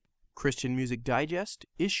Christian Music Digest,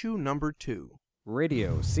 issue number 2.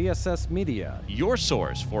 Radio CSS Media, your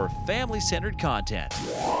source for family-centered content.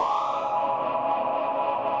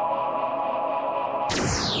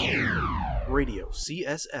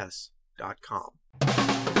 RadioCSS.com.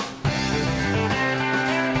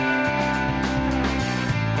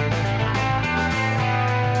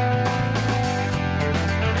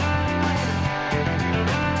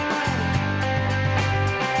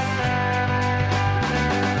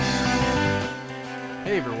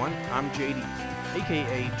 Hey everyone, I'm JD,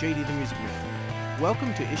 aka JD the Music Man.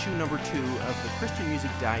 Welcome to issue number 2 of the Christian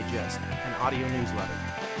Music Digest, an audio newsletter.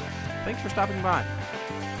 Thanks for stopping by.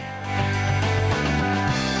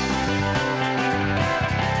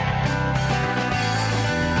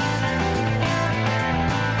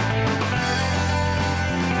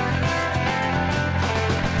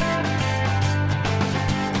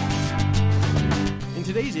 In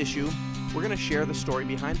today's issue, we're going to share the story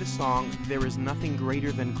behind the song There Is Nothing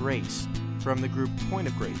Greater Than Grace from the group Point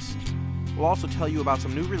of Grace. We'll also tell you about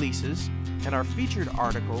some new releases, and our featured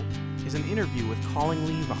article is an interview with Calling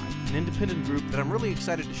Levi, an independent group that I'm really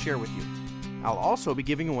excited to share with you. I'll also be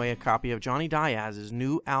giving away a copy of Johnny Diaz's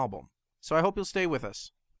new album, so I hope you'll stay with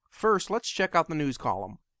us. First, let's check out the news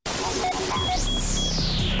column.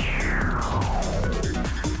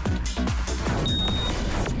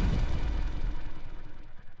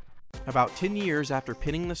 About 10 years after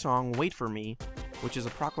penning the song Wait For Me, which is a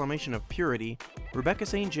proclamation of purity, Rebecca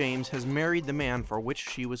St. James has married the man for which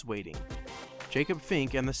she was waiting. Jacob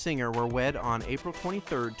Fink and the singer were wed on April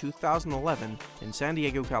 23, 2011 in San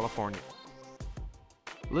Diego, California.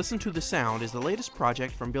 Listen to the Sound is the latest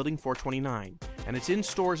project from Building 429, and it's in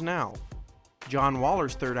stores now. John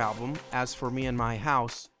Waller's third album, As For Me and My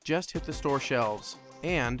House, just hit the store shelves,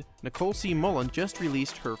 and Nicole C. Mullen just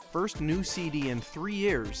released her first new CD in 3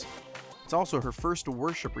 years. It's also her first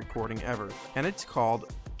worship recording ever, and it's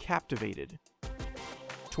called Captivated.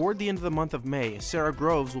 Toward the end of the month of May, Sarah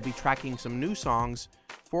Groves will be tracking some new songs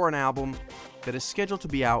for an album that is scheduled to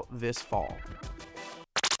be out this fall.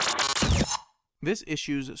 This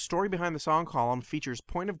issue's Story Behind the Song column features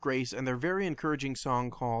Point of Grace and their very encouraging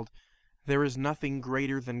song called There Is Nothing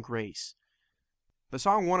Greater Than Grace. The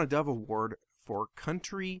song won a Dove Award for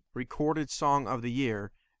Country Recorded Song of the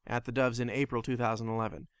Year at the Doves in April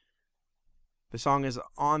 2011. The song is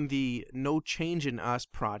on the No Change in Us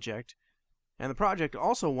project, and the project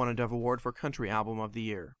also won a Dove Award for Country Album of the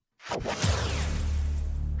Year.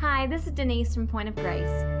 Hi, this is Denise from Point of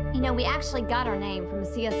Grace. You know, we actually got our name from a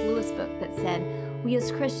C.S. Lewis book that said, we as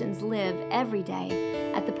Christians live every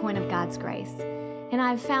day at the point of God's grace. And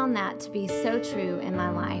I've found that to be so true in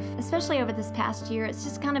my life, especially over this past year. It's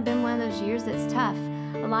just kind of been one of those years that's tough,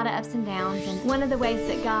 a lot of ups and downs. And one of the ways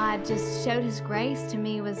that God just showed His grace to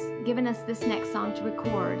me was giving us this next song to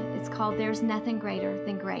record. It's called There's Nothing Greater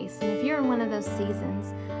Than Grace. And if you're in one of those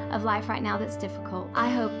seasons of life right now that's difficult,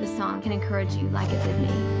 I hope this song can encourage you like it did me.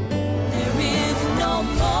 There is no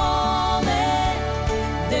moment,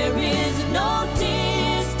 there is no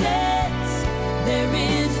distance, there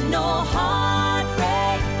is no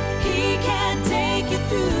heartbreak He can't take you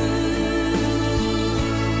through.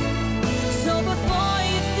 So before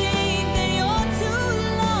you think that you're too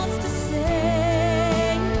lost to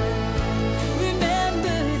save,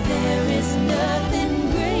 remember there is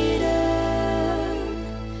nothing greater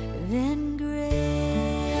than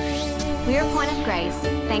grace. We're Point of Grace.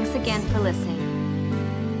 Thanks again for listening.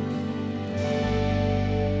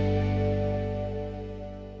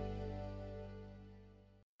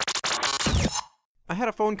 I had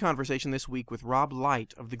a phone conversation this week with Rob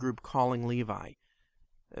Light of the group Calling Levi.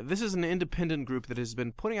 This is an independent group that has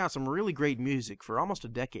been putting out some really great music for almost a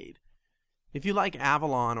decade. If you like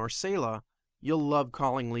Avalon or Selah, you'll love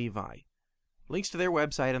Calling Levi. Links to their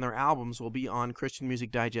website and their albums will be on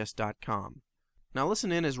ChristianMusicDigest.com. Now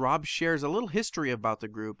listen in as Rob shares a little history about the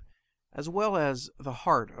group, as well as the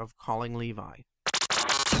heart of Calling Levi.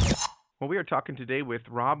 Well, we are talking today with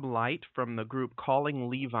Rob Light from the group Calling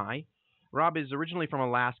Levi. Rob is originally from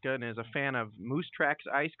Alaska and is a fan of Moose Tracks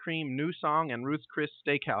Ice Cream, New Song, and Ruth's Chris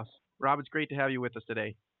Steakhouse. Rob, it's great to have you with us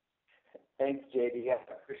today. Thanks, JD. I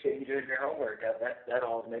appreciate you doing your homework. That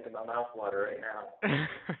all is making my mouth water right now.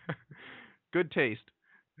 Good taste.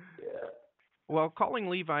 Yeah. Well, Calling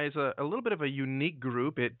Levi is a little bit of a unique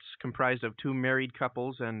group. It's comprised of 2 married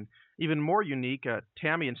couples, and even more unique,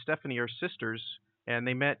 Tammy and Stephanie are sisters, and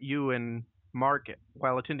they met you and Mark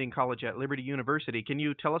while attending college at Liberty University. Can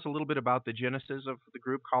you tell us a little bit about the genesis of the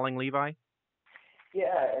group Calling Levi?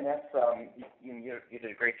 Yeah, and that's you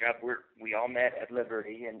did a great job. We all met at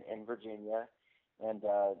Liberty in Virginia, and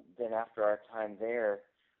then after our time there,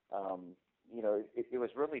 it was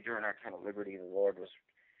really during our time at Liberty the Lord was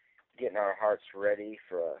getting our hearts ready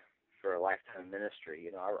for a lifetime of ministry.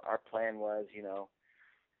 Our plan was,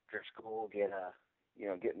 after school,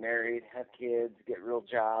 get married, have kids, get real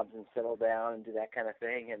jobs, and settle down and do that kind of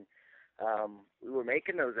thing. And we were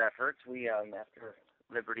making those efforts. We after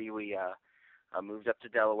Liberty, we moved up to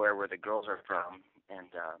Delaware, where the girls are from, and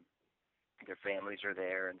their families are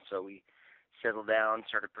there. And so we settled down,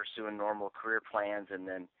 started pursuing normal career plans, and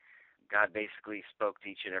then God basically spoke to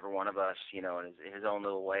each and every one of us, in his own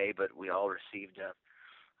little way. But we all received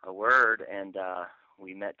a word, and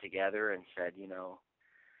we met together and said, is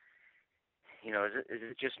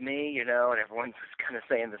it just me, and everyone's kind of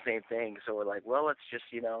saying the same thing. So we're like, well, let's just,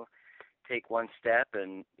 take one step,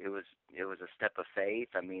 and it was a step of faith.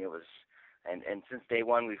 I mean, it was, and since day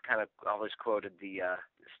one, we've kind of always quoted the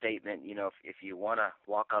statement, if you want to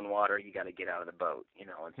walk on water, you got to get out of the boat, and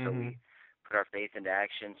so we put our faith into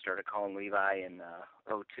action, started calling Levi in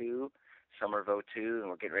 '02, summer of '02, and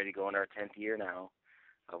we're getting ready to go in our 10th year now,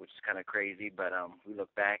 which is kind of crazy, but we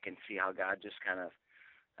look back and see how God just kind of,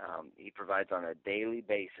 he provides on a daily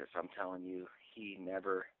basis. I'm telling you, he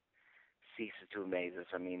never ceases to amaze us.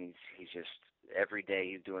 I mean, he's just, every day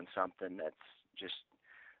he's doing something that's just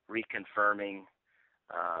reconfirming,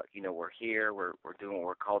 we're here, we're doing what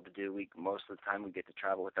we're called to do. Most of the time we get to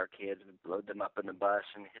travel with our kids, load them up in the bus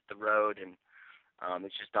and hit the road, and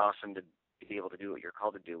it's just awesome to be able to do what you're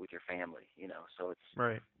called to do with your family, so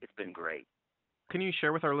it's been great. Can you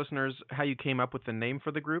share with our listeners how you came up with the name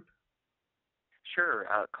for the group? Sure.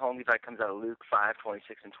 Calling Levi comes out of Luke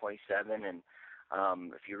 5:26 and 27, and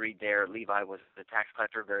if you read there, Levi was a tax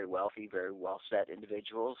collector, very wealthy, very well-set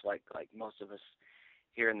individuals, like most of us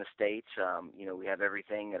here in the States. We have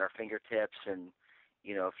everything at our fingertips, and,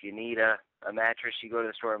 if you need a mattress, you go to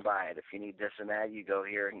the store and buy it. If you need this and that, you go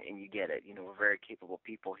here and you get it. We're very capable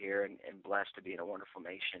people here, and blessed to be in a wonderful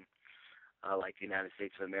nation like the United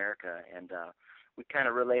States of America. And we kind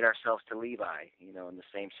of relate ourselves to Levi, in the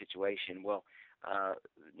same situation. Well,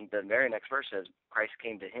 the very next verse says, Christ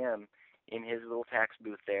came to him in his little tax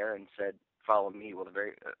booth there and said, follow me. Well,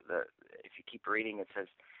 if you keep reading, it says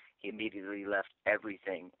he immediately left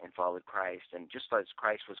everything and followed Christ. And just as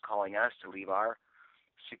Christ was calling us to leave our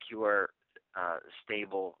secure,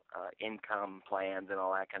 stable income plans and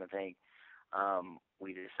all that kind of thing,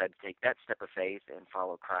 we decided to take that step of faith and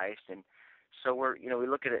follow Christ. And so we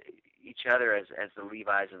look at each other as the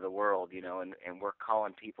Levi's of the world, and we're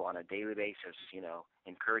calling people on a daily basis,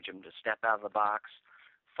 encourage them to step out of the box,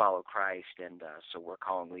 follow Christ, and so we're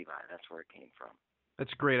calling Levi. That's where it came from.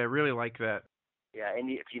 That's great. I really like that. Yeah, and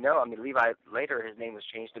if Levi, later his name was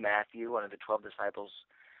changed to Matthew, one of the 12 disciples,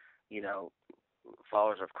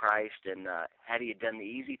 followers of Christ, and had he done the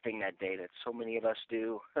easy thing that day that so many of us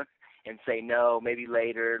do and say, no, maybe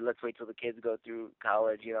later, let's wait till the kids go through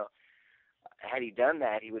college, had he done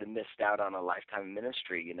that, he would have missed out on a lifetime of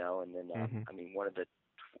ministry, and then, one of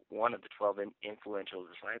the 12 influential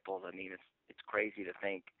disciples, it's crazy to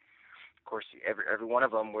think. Of course, every one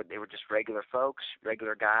of them they were just regular folks,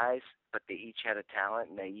 regular guys, but they each had a talent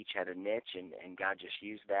and they each had a niche, and God just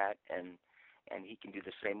used that, and he can do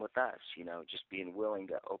the same with us, just being willing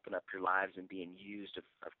to open up your lives and being used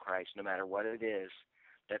of Christ, no matter what it is.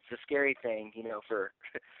 That's the scary thing, for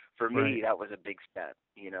me, right. That was a big step,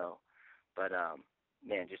 but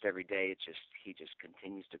man, just every day, he just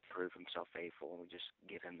continues to prove himself faithful, and we just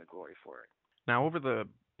give him the glory for it. Now, over the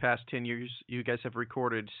past 10 years, you guys have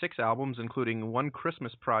recorded 6 albums, including one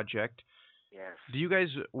Christmas project. Yes. Do you guys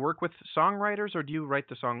work with songwriters, or do you write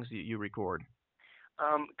the songs that you record?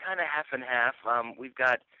 Kind of half and half. We've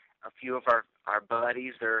got a few of our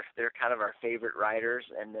buddies. They're kind of our favorite writers,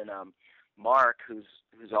 and then Mark, who's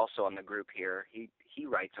also on the group here, he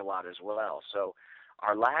writes a lot as well. So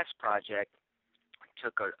our last project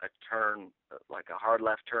took a turn, like a hard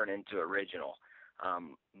left turn into original.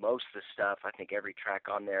 Most of the stuff, I think every track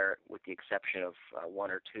on there, with the exception of 1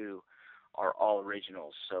 or 2, are all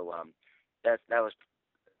originals. So that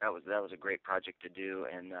was a great project to do,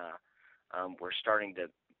 and we're starting to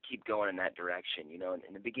keep going in that direction.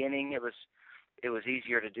 In the beginning, it was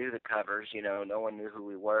easier to do the covers. No one knew who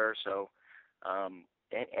we were, so and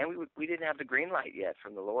we didn't have the green light yet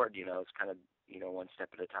from the Lord. It's kind of one step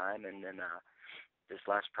at a time, and then this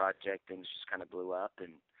last project, things just kind of blew up,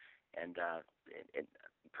 and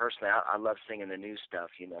personally, I love singing the new stuff.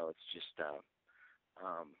 It's just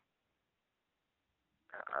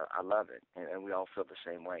I love it, and we all feel the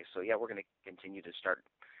same way. So yeah, we're going to continue to start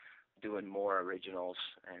doing more originals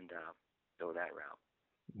and go that route.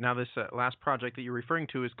 Now, this last project that you're referring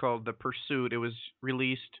to is called The Pursuit. It was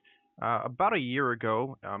released about a year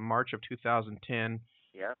ago, March of 2010.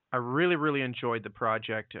 Yep. I really, really enjoyed the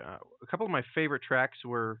project. A couple of my favorite tracks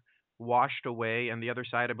were Washed Away and The Other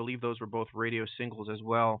Side. I believe those were both radio singles as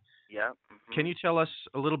well. Yep. Can you tell us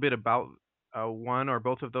a little bit about one or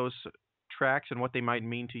both of those tracks and what they might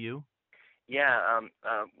mean to you? Yeah,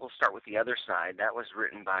 we'll start with The Other Side. That was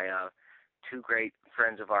written by two great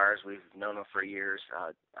friends of ours. We've known them for years,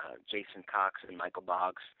 Jason Cox and Michael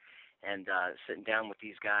Boggs. And sitting down with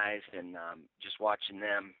these guys and just watching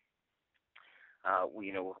them,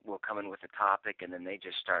 we'll come in with a topic, and then they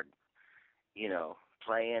just start,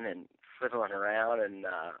 playing and fiddling around, and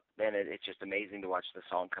then it's just amazing to watch the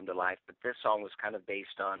song come to life. But this song was kind of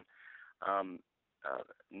based on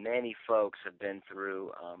many folks have been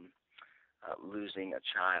through losing a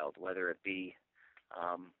child, whether it be,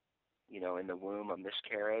 in the womb, a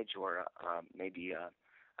miscarriage, or maybe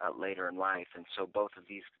later in life. And so both of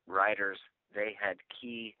these writers, they had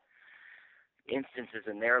key instances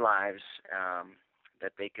in their lives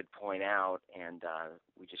that they could point out, and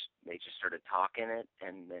they just started talking it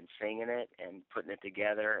and then singing it and putting it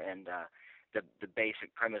together. And the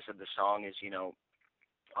basic premise of the song is,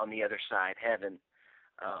 on the other side, heaven,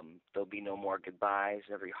 there'll be no more goodbyes.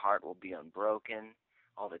 Every heart will be unbroken.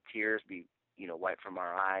 All the tears be, wiped from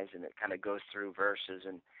our eyes. And it kind of goes through verses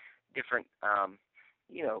and different,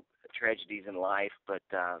 tragedies in life. But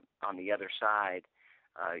on the other side,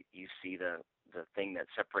 you see the thing that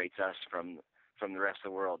separates us from the rest of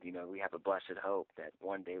the world. We have a blessed hope that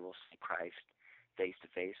one day we'll see Christ face to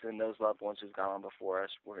face, and those loved ones who've gone before us,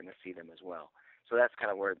 we're going to see them as well. So that's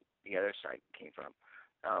kind of where The Other Side came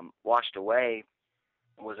from. Washed Away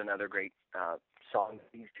was another great song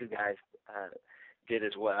that these two guys did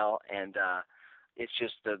as well, and it's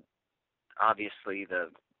just obviously the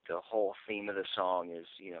whole theme of the song is,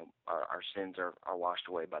 our sins are washed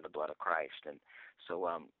away by the blood of Christ. And so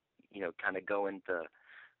kind of go into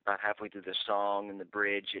about halfway through the song and the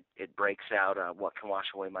bridge, it breaks out, what can wash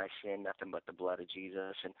away my sin? Nothing but the blood of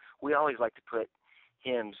Jesus. And we always like to put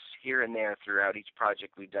hymns here and there throughout each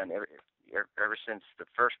project we've done. Ever since the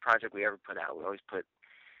first project we ever put out, we always put,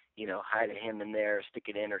 hide a hymn in there, stick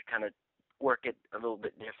it in, or kind of work it a little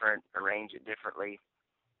bit different, arrange it differently.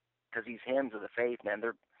 Because these hymns of the faith, man,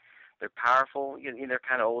 they're powerful. They're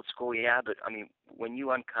kind of old school, yeah, but I mean, when you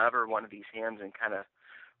uncover one of these hymns and kind of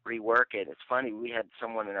rework it, it's funny. We had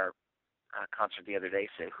someone in our concert the other day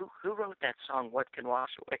say, "Who wrote that song? What can wash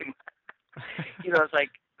away my?" It's like,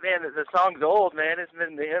 man, the song's old, man. It's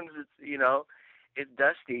been the hymns. It's it's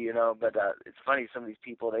dusty, But it's funny. Some of these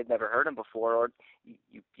people, they've never heard them before, or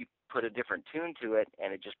you put a different tune to it,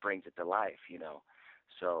 and it just brings it to life,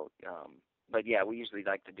 So, but yeah, we usually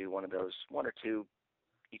like to do one or two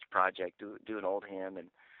each project. Do an old hymn, and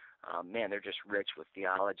man, they're just rich with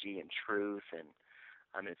theology and truth, and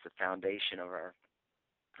I mean, it's the foundation of our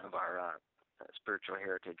spiritual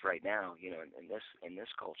heritage right now, in this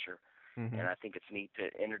culture. Mm-hmm. And I think it's neat to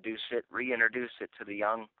reintroduce it to the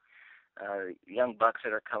young bucks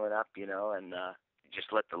that are coming up, and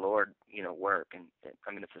just let the Lord, work. And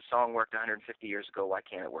I mean, if the song worked 150 years ago, why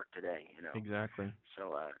can't it work today? Exactly.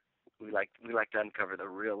 So we like to uncover the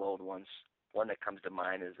real old ones. One that comes to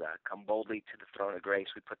mind is "Come Boldly to the Throne of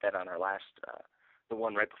Grace." We put that on our last, the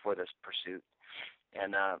one right before this Pursuit.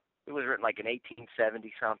 And it was written like in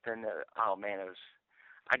 1870 something. Oh man,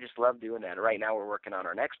 I just love doing that. Right now we're working on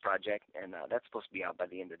our next project, and that's supposed to be out by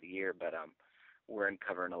the end of the year. But we're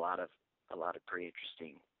uncovering a lot of pretty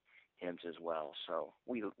interesting hymns as well. So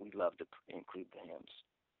we love to include the hymns.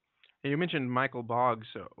 And you mentioned Michael Boggs.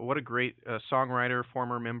 What a great songwriter,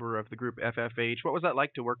 former member of the group FFH. What was that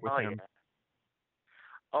like to work with him? Yeah.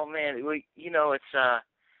 Oh man, it's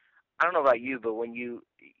I don't know about you, but when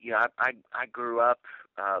I grew up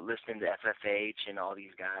listening to FFH and all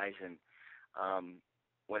these guys, and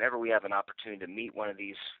whenever we have an opportunity to meet one of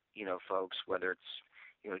these, folks, whether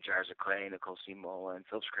it's, Jars of Clay, Nicole C. Mullen,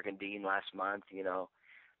 Phillips Crickendine last month,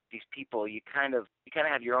 these people, you kind of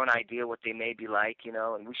have your own idea what they may be like,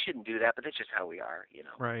 and we shouldn't do that, but that's just how we are,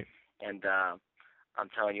 Right. And I'm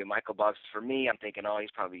telling you, Michael Boggs, for me, I'm thinking, oh,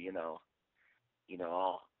 he's probably, you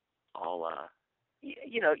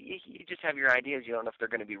just have your ideas. You don't know if they're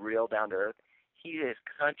going to be real, down to earth. He is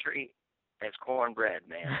country as cornbread,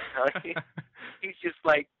 man. He's just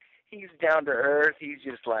like, he's down to earth. He's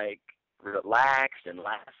just like relaxed and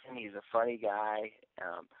laughing. He's a funny guy.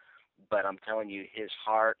 But I'm telling you, his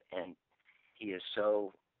heart, and he is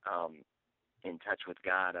so in touch with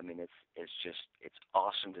God. I mean, it's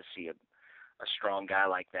awesome to see a strong guy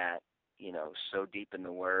like that, so deep in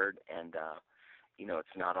the Word, and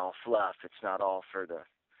it's not all fluff. It's not all for the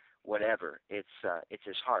whatever. It's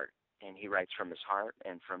his heart, and he writes from his heart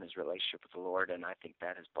and from his relationship with the Lord, and I think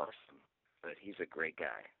that has blessed him but he's a great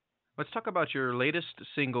guy. Let's talk about your latest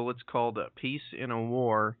single. It's called "Peace in a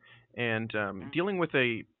War," and dealing with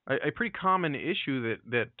a pretty common issue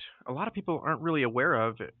that a lot of people aren't really aware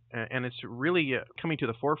of, and it's really coming to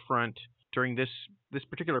the forefront during this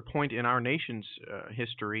particular point in our nation's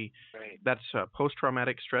history. Right. That's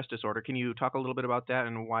post-traumatic stress disorder. Can you talk a little bit about that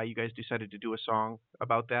and why you guys decided to do a song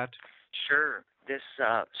about that? Sure. This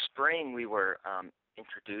spring, we were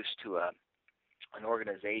introduced to an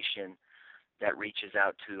organization that reaches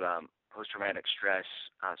out to post-traumatic stress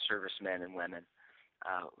servicemen and women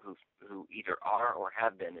who either are or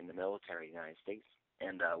have been in the military in the United States.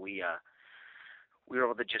 And we were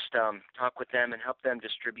able to just talk with them and help them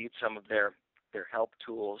distribute some of their help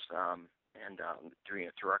tools and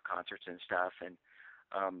through our concerts and stuff. And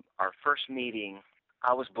our first meeting,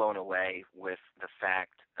 I was blown away with the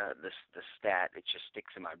fact, the stat, it just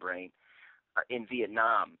sticks in my brain. In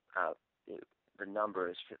Vietnam, the number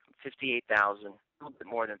is 58,000, a little bit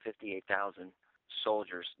more than 58,000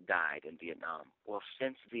 soldiers died in Vietnam. Well,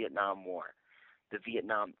 since Vietnam War, the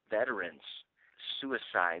Vietnam veterans'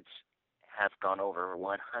 suicides have gone over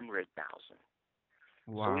 100,000.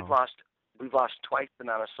 Wow. So we've lost twice the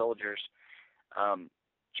amount of soldiers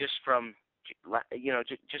just from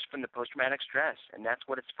just from the post-traumatic stress, and that's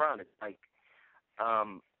what it's from. It's like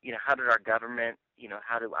how did our government,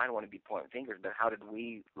 I don't want to be pointing fingers, but how did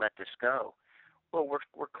we let this go? Well,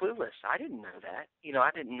 we're clueless. I didn't know that.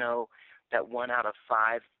 I didn't know that 1 out of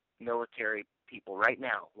 5 military people right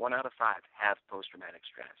now, 1 out of 5 have post-traumatic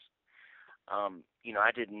stress.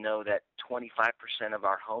 I didn't know that 25% of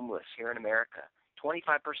our homeless here in America,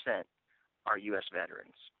 25% are U.S.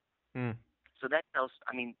 veterans. Mm. So that tells,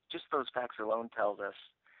 just those facts alone tells us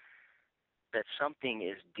that something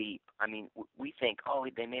is deep. We think, oh,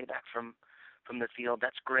 they made it back from the field.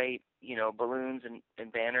 That's great. Balloons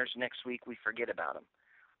and banners. Next week we forget about them.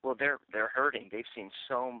 Well, they're hurting. They've seen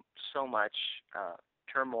so much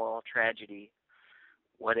turmoil, tragedy,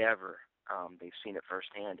 whatever. They've seen it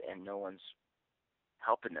firsthand, and no one's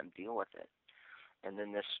helping them deal with it. And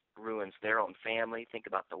then this ruins their own family. Think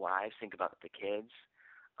about the wives. Think about the kids.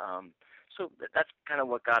 So that's kind of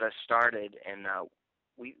what got us started. And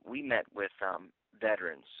we met with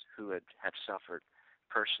veterans who have suffered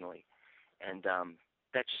personally, and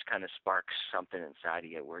that just kind of sparks something inside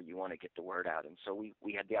of you where you want to get the word out. And so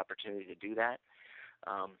we had the opportunity to do that.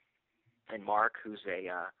 And Mark, who's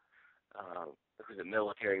a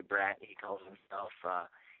military brat, he calls himself.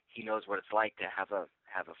 He knows what it's like to have a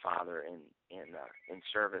father in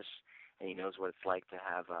service, and he knows what it's like to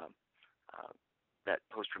have that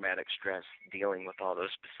post-traumatic stress, dealing with all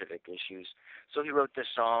those specific issues. So he wrote this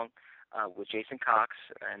song with Jason Cox,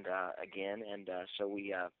 and so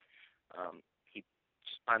we he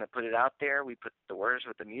just kind of put it out there. We put the words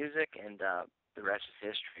with the music, and the rest is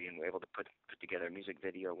history. And we're able to put together a music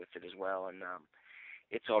video with it as well. And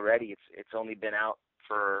it's only been out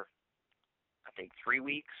for I think 3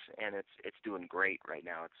 weeks, and it's doing great right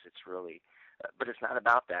now. It's really, but it's not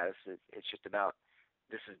about that. It's just about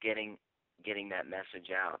this is getting that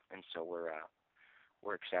message out, and so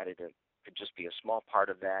we're excited to just be a small part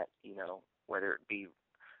of that. Whether it be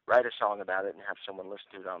write a song about it and have someone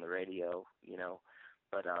listen to it on the radio.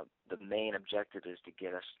 But the main objective is to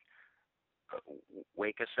get us,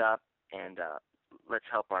 wake us up, and let's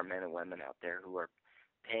help our men and women out there who are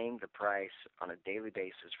paying the price on a daily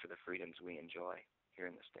basis for the freedoms we enjoy here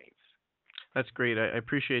in the States. That's great. I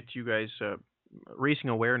appreciate you guys raising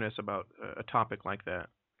awareness about a topic like that.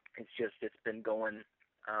 It's been going,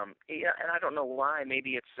 and I don't know why.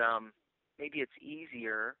 Maybe it's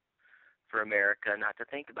easier for America not to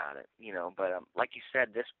think about it, But like you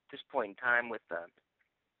said, this point in time with the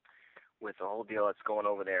whole deal that's going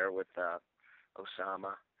over there with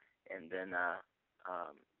Osama, and then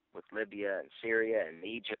with Libya and Syria and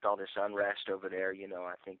Egypt, all this unrest over there,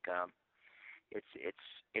 I think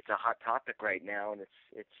it's a hot topic right now, and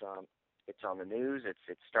it's on the news.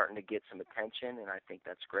 It's starting to get some attention, and I think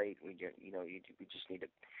that's great. We just need to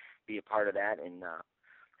be a part of that and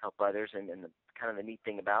help others. And the neat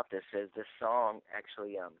thing about this is this song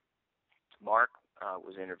actually, Mark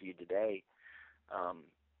was interviewed today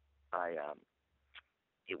by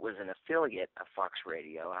it was an affiliate of Fox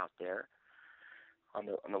Radio out there on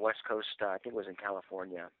the West Coast. I think it was in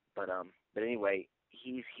California, but anyway,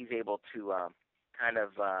 he's able to our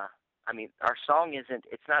song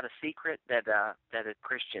it's not a secret that a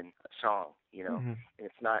Christian song, Mm-hmm. and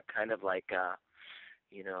it's not kind of like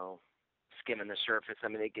skimming the surface.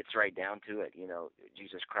 It gets right down to it,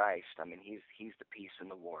 Jesus Christ. He's the peace in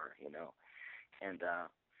the war, and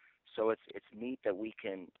so it's neat that we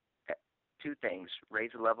can two things: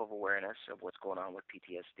 raise the level of awareness of what's going on with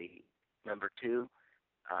PTSD, Number two,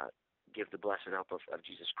 give the blessed hope of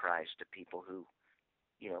Jesus Christ to people who,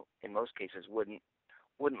 in most cases wouldn't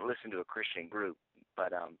listen to a Christian group,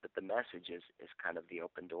 but the message is kind of the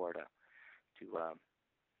open door to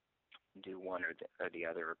do one or the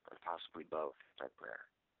other, or possibly both. That's our prayer.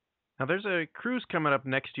 Now, there's a cruise coming up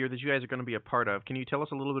next year that you guys are going to be a part of. Can you tell us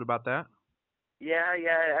a little bit about that? Yeah,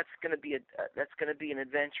 that's going to be an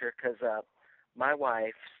adventure, because my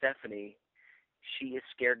wife Stephanie, she is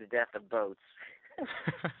scared to death of boats.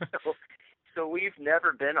 so we've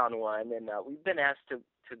never been on one, and we've been asked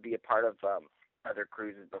to be a part of other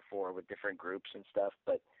cruises before with different groups and stuff,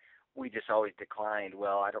 but we just always declined.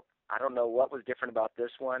 Well, I don't know what was different about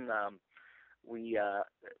this one. We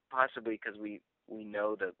possibly because we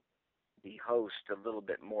know the host a little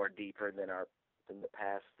bit more deeper than the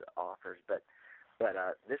past offers, but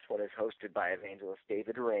this one is hosted by evangelist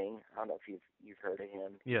David Ring. I don't know if you've heard of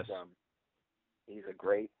him. Yes. He's a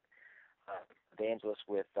great evangelist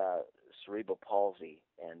with cerebral palsy,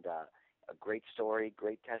 and a great story,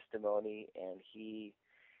 great testimony, and he's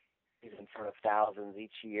in front of thousands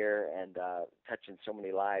each year and touching so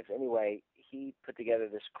many lives. Anyway, he put together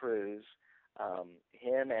this cruise.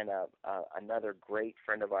 Him and another great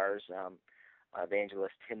friend of ours,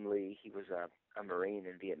 evangelist Tim Lee. He was a Marine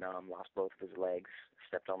in Vietnam, lost both of his legs,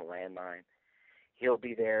 stepped on a landmine. He'll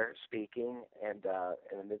be there speaking, and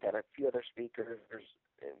they've got a few other speakers.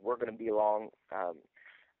 We're going to be along,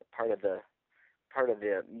 part of the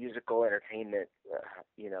musical entertainment,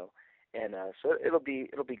 and so it'll be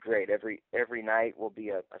great. Every night will be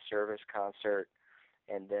a service concert,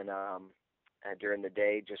 and then during the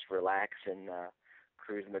day just relax and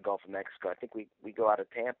cruise in the Gulf of Mexico. I think we go out of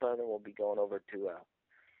Tampa, then we'll be going over to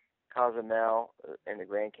Cozumel and the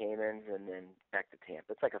Grand Caymans, and then back to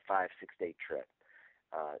Tampa. It's like a 5-6 day trip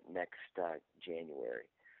next January.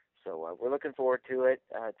 So we're looking forward to it.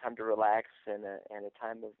 Time to relax and a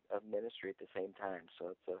time of ministry at the same time. So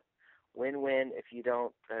it's a win-win. If you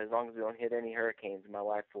don't, as long as we don't hit any hurricanes, my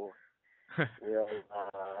wife will.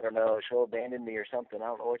 I don't know, she'll abandon me or something. I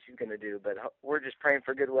don't know what she's going to do, but we're just praying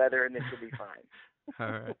for good weather, and then she'll be fine.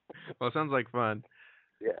 All right. Well, it sounds like fun.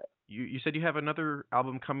 Yeah. You said you have another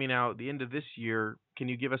album coming out at the end of this year. Can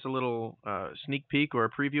you give us a little sneak peek or a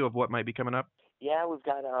preview of what might be coming up? Yeah, we've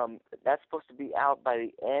got that's supposed to be out by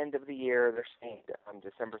the end of the year. They're saying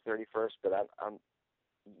December 31st, but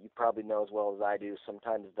you probably know as well as I do.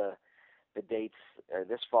 Sometimes the dates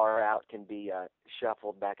this far out can be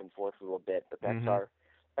shuffled back and forth a little bit, but that's our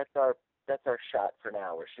shot for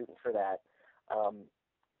now. We're shooting for that.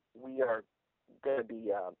 We are going to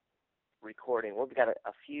be recording. We've got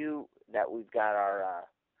a few that we've got our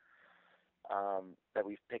that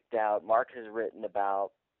we've picked out. Mark has written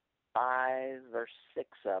about 5 or 6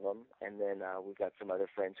 of them, and then we've got some other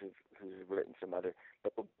friends who've written some other,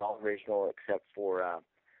 but they're all original except for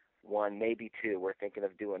 1, maybe 2. We're thinking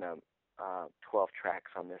of doing 12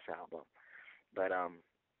 tracks on this album, but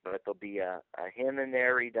there'll be a hymn in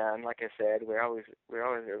there redone. Like I said, we're always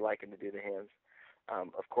are liking to do the hymns.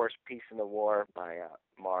 Of course, Peace in the War by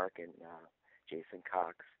Mark and Jason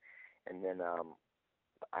Cox, and then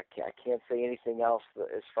I can't say anything else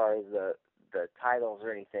as far as the titles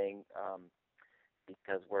or anything,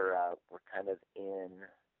 because we're kind of in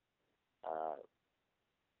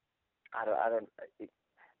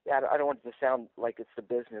I don't want it to sound like it's the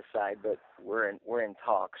business side, but we're in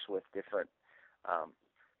talks with different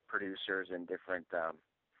producers and different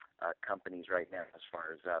companies right now as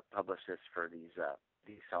far as publicists for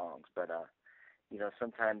these songs. But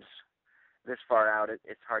sometimes this far out,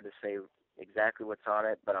 it's hard to say exactly what's on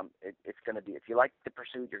it. But it's going to be, if you like The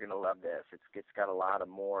Pursuit, you're going to love this. It's got a lot of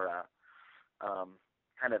more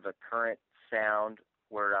kind of a current sound.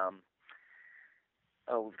 Where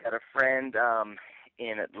we've got a friend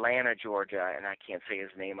in Atlanta, Georgia, and I can't say his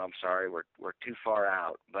name. I'm sorry, we're too far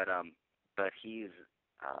out. But he's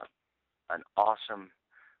an awesome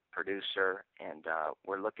producer, and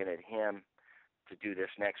we're looking at him to do this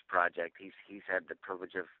next project. He's had the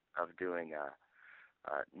privilege of doing a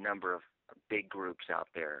number of big groups out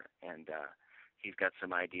there, and he's got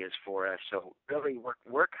some ideas for us. So really,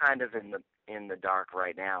 we're kind of in the dark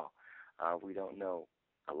right now. We don't know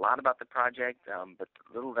a lot about the project, but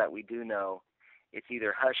the little that we do know, it's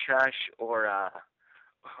either hush hush or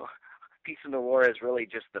Peace in the War is really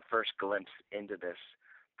just the first glimpse into this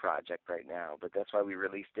project right now. But that's why we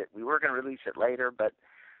released it. We were going to release it later, but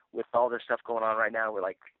with all this stuff going on right now, we're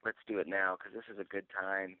like, let's do it now because this is a good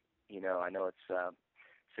time. I know it's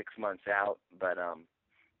 6 months out, but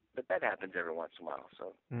that happens every once in a while.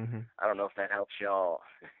 So I don't know if that helps y'all.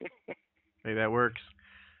 Maybe that works.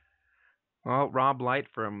 Well, Rob Light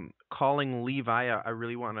from Calling Levi, I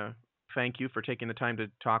really want to thank you for taking the time to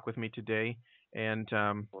talk with me today. And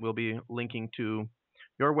we'll be linking to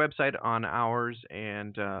your website on ours,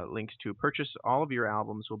 and links to purchase all of your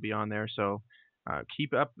albums will be on there. So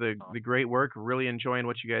keep up the great work. Really enjoying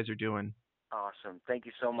what you guys are doing. Awesome. Thank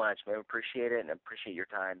you so much. I appreciate it, and appreciate your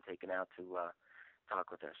time taken out to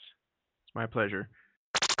talk with us. It's my pleasure.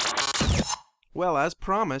 Well, as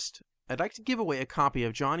promised, I'd like to give away a copy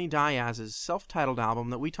of Johnny Diaz's self-titled album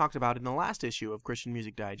that we talked about in the last issue of Christian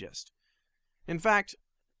Music Digest. In fact,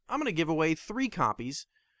 I'm going to give away 3 copies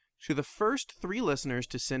to the first 3 listeners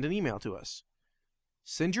to send an email to us.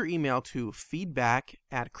 Send your email to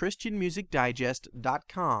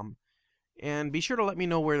feedback@christianmusicdigest.com, and be sure to let me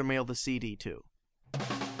know where to mail the CD to.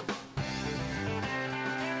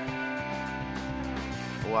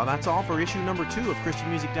 Well, that's all for issue number 2 of Christian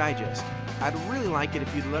Music Digest. I'd really like it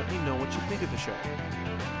if you'd let me know what you think of the show.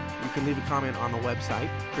 You can leave a comment on the website,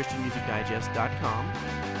 christianmusicdigest.com.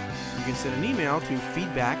 You can send an email to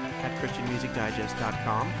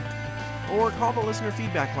feedback@christianmusicdigest.com, or call the listener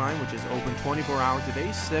feedback line, which is open 24 hours a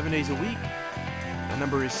day, 7 days a week. The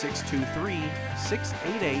number is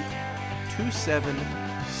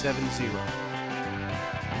 623-688-2770.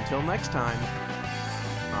 Until next time,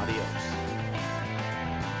 adios.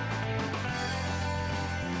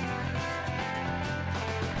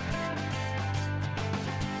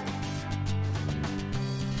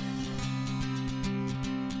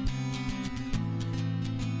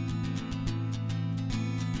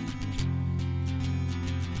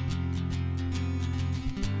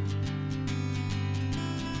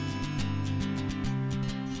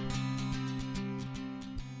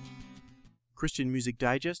 Christian Music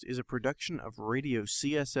Digest is a production of Radio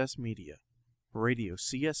CSS Media.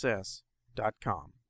 RadioCSS.com.